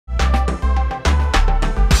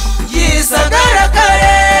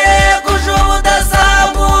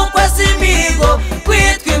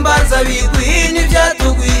bigwi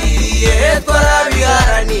n'ibyatugwiye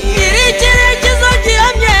twarabiharaniye icyerekezo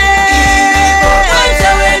gihamye ibikorwa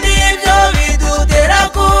byawe nibyo bidutera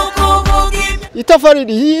kukuvuga itafari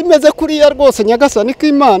imeze kuriya rwose nyagasani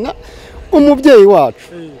k'Imana umubyeyi wacu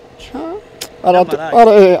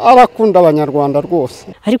arakunda abanyarwanda rwose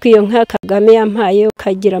ariko iyo nka Kagame yampaye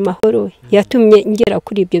ukagira amahoro yatumye ngera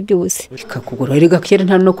kuri ibyo byose ikakugura rega kera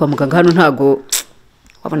nta no kwa muganga hano ntago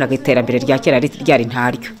wabonaga iterambere rya kera ryari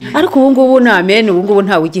ntaryo ariko ubu ngubu namen ubu ngubu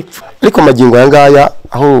ntawe ugipfa ariko magingo aya ngaya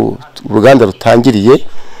aho uruganda rutangiriye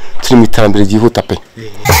turi mu iterambere ryihuta pe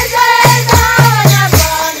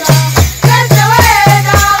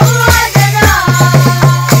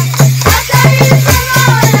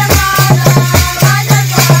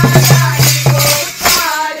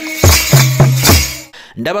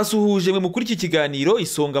Ndabasuhuje mwe mukuri iki kiganiro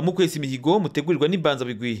isonga mu kwezi imihigo mutegurirwa n'imbanza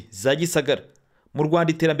bigwi za Gisagara. Mu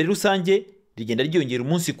Rwanda iterambere rusange rigenda ryongera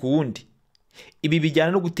umunsi ku wundi. Ibi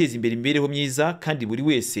bijyana no guteza imbere imibereho myiza kandi buri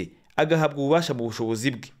wese agahabwa ububasha mu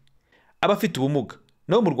bushobozi bwe. Abafite ubumuga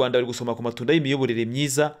nabo mu Rwanda bari gusoma ku matunda y'imiyoborere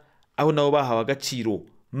myiza aho nabo bahawe agaciro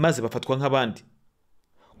maze bafatwa nk'abandi.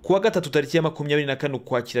 Kuwa gatatu tariki ya 24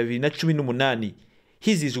 Ukwakira 2018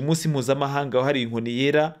 hizije umunsi mpuzamahanga wahariwe inkoni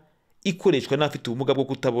yera ikoreshwa n'abafite ubumuga bwo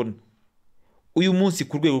kutabona. Uyu munsi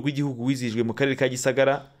ku rwego rw'igihugu wizihijwe mu karere ka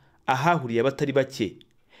Gisagara ahahuriye abatari bake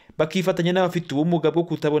bakifatanya n'abafite ubumuga bwo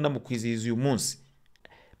kutabona mu kwizihiza uyu munsi.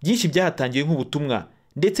 Byinshi byahatangiye nk'ubutumwa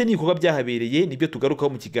ndetse n'ibikorwa byahabereye nibyo tugarukaho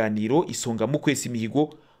mu kiganiro isonga mu kwezi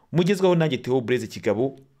imihigo mugezwaho nanjye Theo Blaise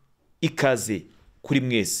Kigabo. Ikaze kuri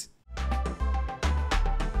mwese.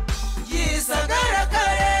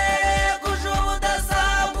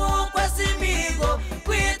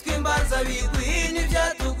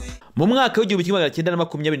 Mu mwaka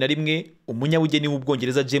w'1921 umunyabugeni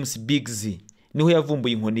w'Ubwongereza James Biggs niho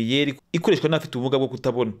yavumbuye inkoni yera ikoreshwa n'abafite ubumuga bwo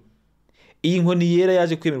kutabona. Iyi nkoni yera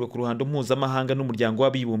yaje kwemerwa ku ruhando mpuzamahanga n'umuryango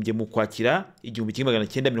w'abibumbye mu Kwakira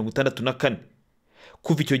 1964.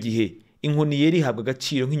 Kuva icyo gihe inkoni yera ihabwa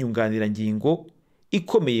agaciro nk'inyunganirangingo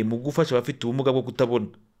ikomeye mu gufasha abafite ubumuga bwo kutabona.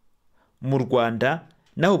 Mu Rwanda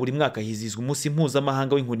naho buri mwaka hizizwa umunsi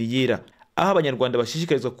mpuzamahanga w'inkoni yera aho abanyarwanda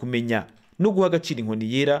bashishikarizwa kumenya no guha agaciro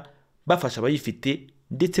inkoni yera bafasha abayifite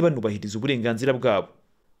ndetse banubahiriza uburenganzira bwabo.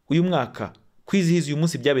 Uyu mwaka kwizihiza uyu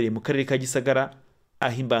munsi byabereye mu karere ka Gisagara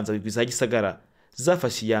aho imbanza bigwi za Gisagara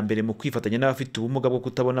zafashe ya mbere mu kwifatanya n'abafite ubumuga bwo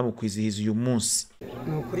kutabona mu kwizihiza uyu munsi.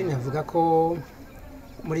 Nukuri navuga ko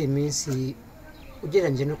muri iyi minsi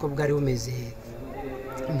ugereranyije nuko bwari bumeze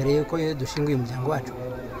mbere yuko dushinguye umuryango wacu,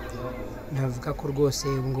 navuga ko rwose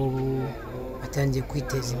ubu ngubu batangiye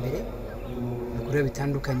kwiteza imbere mu bikorwa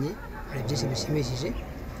bitandukanye. Hari byinshi bishimishije,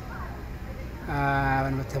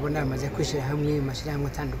 abantu batabona bamaze kwishyira hamwe mu mashyirahamwe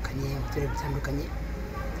atandukanye mu turere bitandukanye,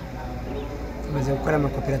 bamaze gukora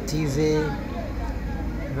amakoperative,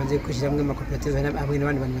 bamaze kwishyira hamwe amakoperative hamwe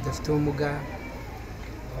n'abandi bantu badafite ubumuga,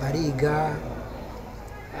 bariga,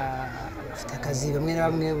 bafite akazi bamwe na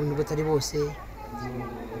bamwe ubundi batari bose.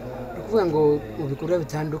 Ni ukuvuga ngo mu bikorwa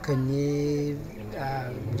bitandukanye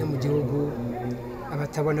byo mu gihugu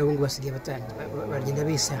abatabona ubu ngubu basigaye bagenda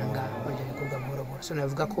bisanga muri ibyo bikorwa buhoro buhoro. So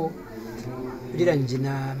navuga ko ugereranyije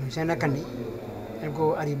na 1994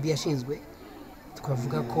 ariko RB yashinzwe,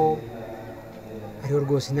 twavuga ko ariho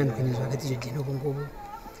rwose intandukanizo hagati y'icyo gihe n'ubu ngubu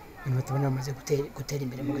ibintu batabona bamaze gutera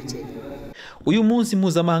imbere mu gace. Uyu munsi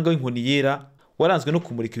mpuzamahanga w'inkoni yera waranzwe no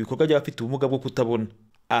kumurika ibikorwa by'abafite ubumuga bwo kutabona.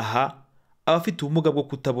 Aha abafite ubumuga bwo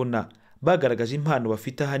kutabona bagaragaje impano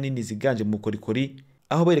bafite ahanini ziganje mu bukorikori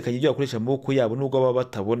aho berekanye ibyo bakoresha amaboko yabo nubwo baba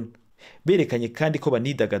batabona. Berekanye kandi ko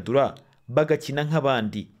banidagadura bagakina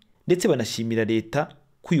nk'abandi ndetse banashimira leta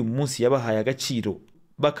ko uyu munsi yabahaye agaciro,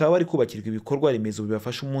 bakaba bari kubakirwa ibikorwa remezo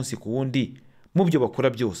bibafasha umunsi ku wundi mu byo bakora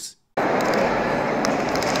byose.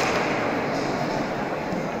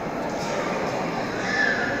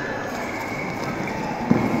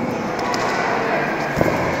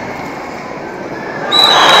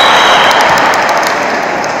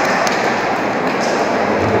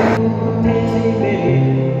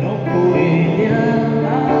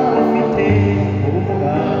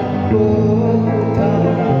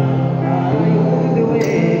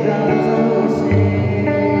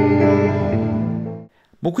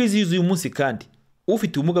 Mu kwizihiza uyu munsi kandi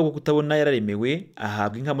ufite ubumuga bwo kutabona yararemewe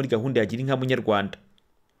ahabwa inka muri gahunda ya gira inka munyarwanda.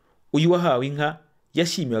 Uyu wahawe inka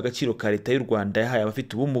yashimiwe agaciro ka leta y'u Rwanda yahaye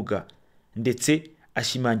abafite ubumuga ndetse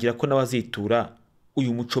ashimangira ko nabazitura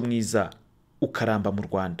uyu muco mwiza ukaramba mu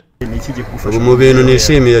Rwanda. Mu bintu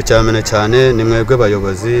nishimiye cyane ni mwebwe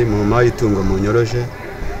abayobozi mu mayitungo mu nyoroje,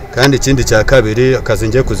 kandi ikindi cya kabiri akazi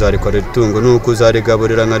ngiye kuzarikorera itungo nuko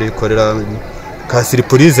uzarigaburira nkarikorera ka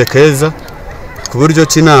surprise keza ku buryo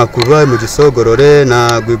ki nakuba mu gisogorore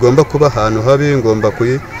ntabwo igomba kuba ahantu habi, ngomba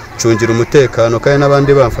kuyicungira umutekano kandi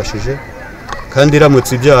n'abandi bamfashije, kandi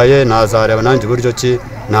iramutse ibyaye nazareba nanjye uburyo ki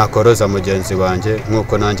nakoroza mugenzi wanjye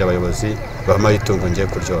nk'uko nanjye abayobozi bampaye itungo ngiye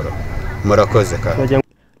kuryorora. Murakoze kandi.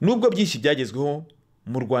 Nubwo byinshi byagezweho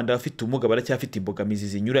mu Rwanda, abafite ubumuga baracyafite imbogamizi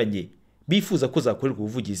zinyuranye bifuza ko zakorerwa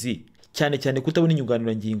ubuvugizi, cyane cyane kutabona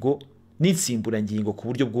inyunganirangingo n'insimburangingo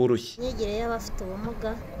ku buryo bworoshye. Imyigire y'abafite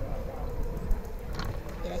ubumuga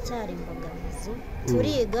iracyari imbogamizi,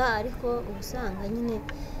 turiga ariko ubusanga nyine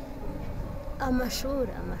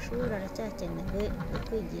amashuri aracyakenewe yo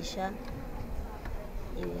kwigisha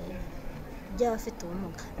by'abafite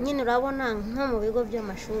ubumuga. Nyine urabona nko mu bigo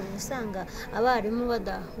by'amashuri usanga abarimu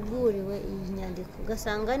badahuguriwe iyi nyandiko,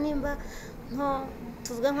 ugasanga nimba nko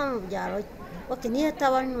tuvuga nko mu byaro niyo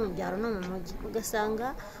ataba no mu byaro no mu mujyi,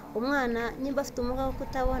 ugasanga umwana nimba afite ubumuga bwo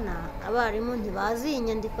kutabona, abarimu ntibazi iyi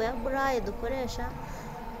nyandiko ya buraye dukoresha,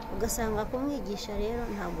 ugasanga kumwigisha rero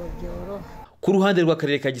ntabwo byoroha. Ku ruhande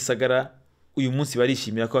rw'akarere ka Gisagara, uyu munsi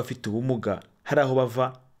barishimira ko abafite ubumuga hari aho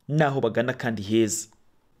bava n'aho bagana kandi heza.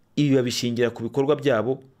 Ibi babishingira ku bikorwa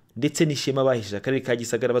byabo ndetse n'ishema bahesheje akarere ka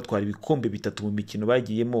Gisagara batwara ibikombe 3 mu mikino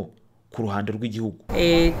bagiyemo ku ruhando rw'igihugu.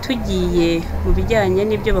 Tugiye mu bijyanye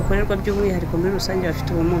n'ibyo bakorerwa by'umwihariko muri rusange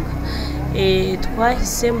bafite ubumuga,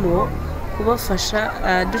 twahisemo kubafasha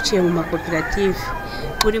duciye mu makoperative.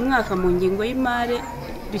 Buri mwaka mu ngingo y'imari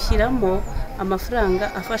dushyiramo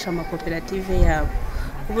amafaranga afasha amakoperative yabo.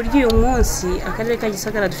 Uburyo uyu munsi akarere ka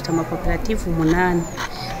Gisagara dufite amakoperative 8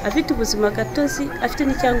 afite ubuzima gatozi, afite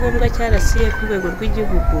n'icyangombwa cyarasiye ku rwego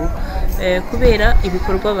rw'igihugu kubera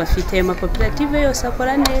ibikorwa bafite. Ayo makoperative yose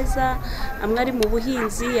akora neza, amwe ari mu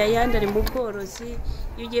buhinzi, ayandi ari mu bworozi.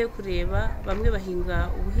 Iyo ugiye kureba, bamwe bahinga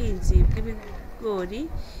ubuhinzi bw'ibigori,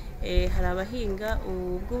 hari abahinga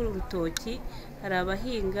ubw'urutoki, hari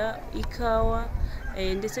abahinga ikawa,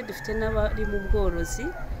 ndetse dufite n'abari mu bworozi.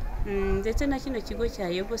 Ndetse na kino kigo cya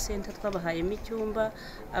Yego Center twabahayemo icyumba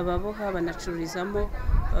ababoha banacururizamo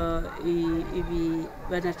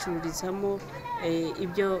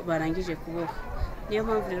ibyo barangije kuboha. Niyo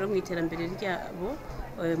mpamvu rero mu iterambere ryabo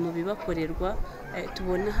mu bibakorerwa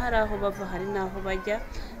tubona hari aho bava hari n'aho bajya,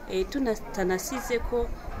 tunatanasize ko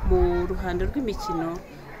mu ruhando rw'imikino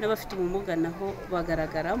n'abafite ubumuga naho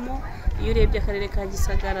bagaragaramo. Iyo urebye akarere ka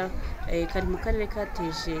Gisagara kari mu karere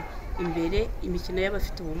kateje imbere imikino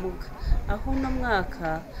y'abafite ubumuga, aho uno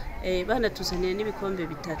mwaka banatuzaniye n'ibikombe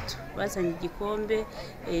 3. Bazanye igikombe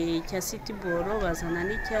cya City Ball, bazana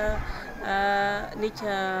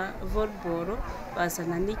n'icya volleyball,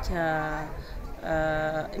 bazana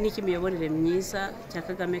n'ikimiyoborere myiza cya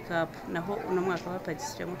Kagame Cup, naho uno mwaka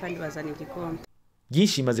bapatisiramo kandi bazana igikombe.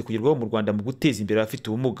 Byinshi bimaze kugerwaho mu Rwanda mu guteza imbere abafite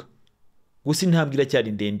ubumuga, gusa intambwe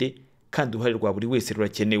iracyari ndende kandi uruhare rwa buri wese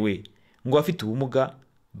rurakenewe ngo abafite ubumuga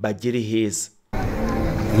bagere heza.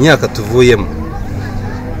 Imyaka tuvuyemo,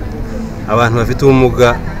 abantu bafite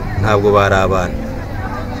ubumuga ntabwo bari abantu,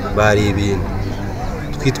 bari ibintu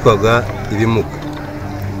twitwaga ibimuga.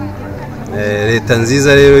 Leta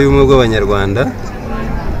nziza rero y'ubumwe bw'Abanyarwanda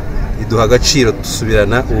iduha agaciro,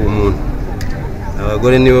 dusubirana ubumuntu.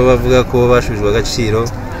 Abagore nibo bavuga ko bashubijwe agaciro,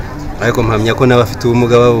 ariko mpamya ko n'abafite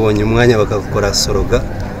ubumuga babonye umwanya bakakora soroga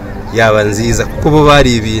yaba nziza, kuko bo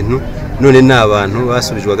bari ibintu none ni abantu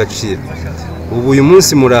basubijwe agaciro. Ubu uyu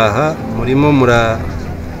munsi muraha murimo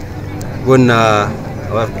murabona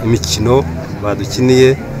imikino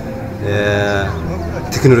badukiniye,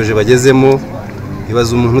 tekinoloji bagezemo,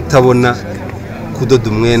 ibaza umuntu utabona kudoda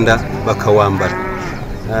umwenda bakawambara.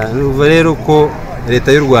 Nuva rero ko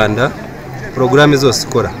leta y'u Rwanda porogaramu zose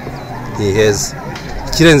ikora ntiheza.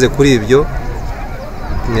 Ikirenze kuri ibyo,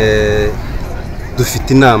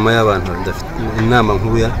 dufite inama y'abantu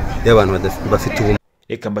nkuru y'abantu bafite ubumuga.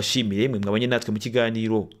 Reka mbashimire mwe mwabanye natwe mu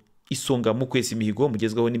kiganiro Isonga mu kwezi imihigo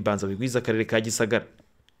mugezweho n'imbanza bigwiza akarere ka Gisagara.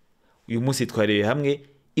 Uyu munsi twarebe hamwe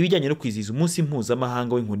ibijyanye no kwizihiza umunsi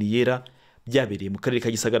mpuzamahanga w'inkoni yera byabereye mu karere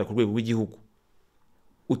ka Gisagara ku rwego rw'igihugu.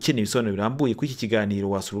 Ukeneye ibisobanuro birambuye kuri iki kiganiro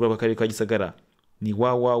wasura urubuga rw'akarere ka Gisagara ni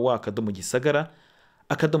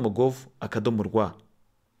www.gisagara.gov.rw.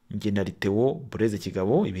 Nge na Theo Bureze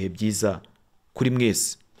Kigabo, ibihe byiza kuri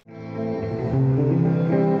mwese.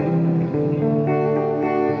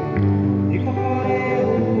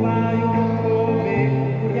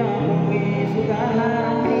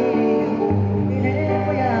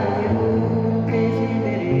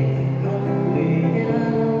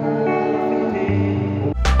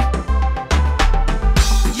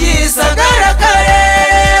 Gisagara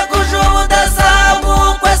karere kujubudasambu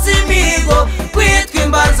kwesa imihigo, kwitwa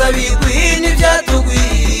imbanza bigwi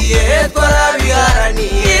n'ibyatugwiye twarabi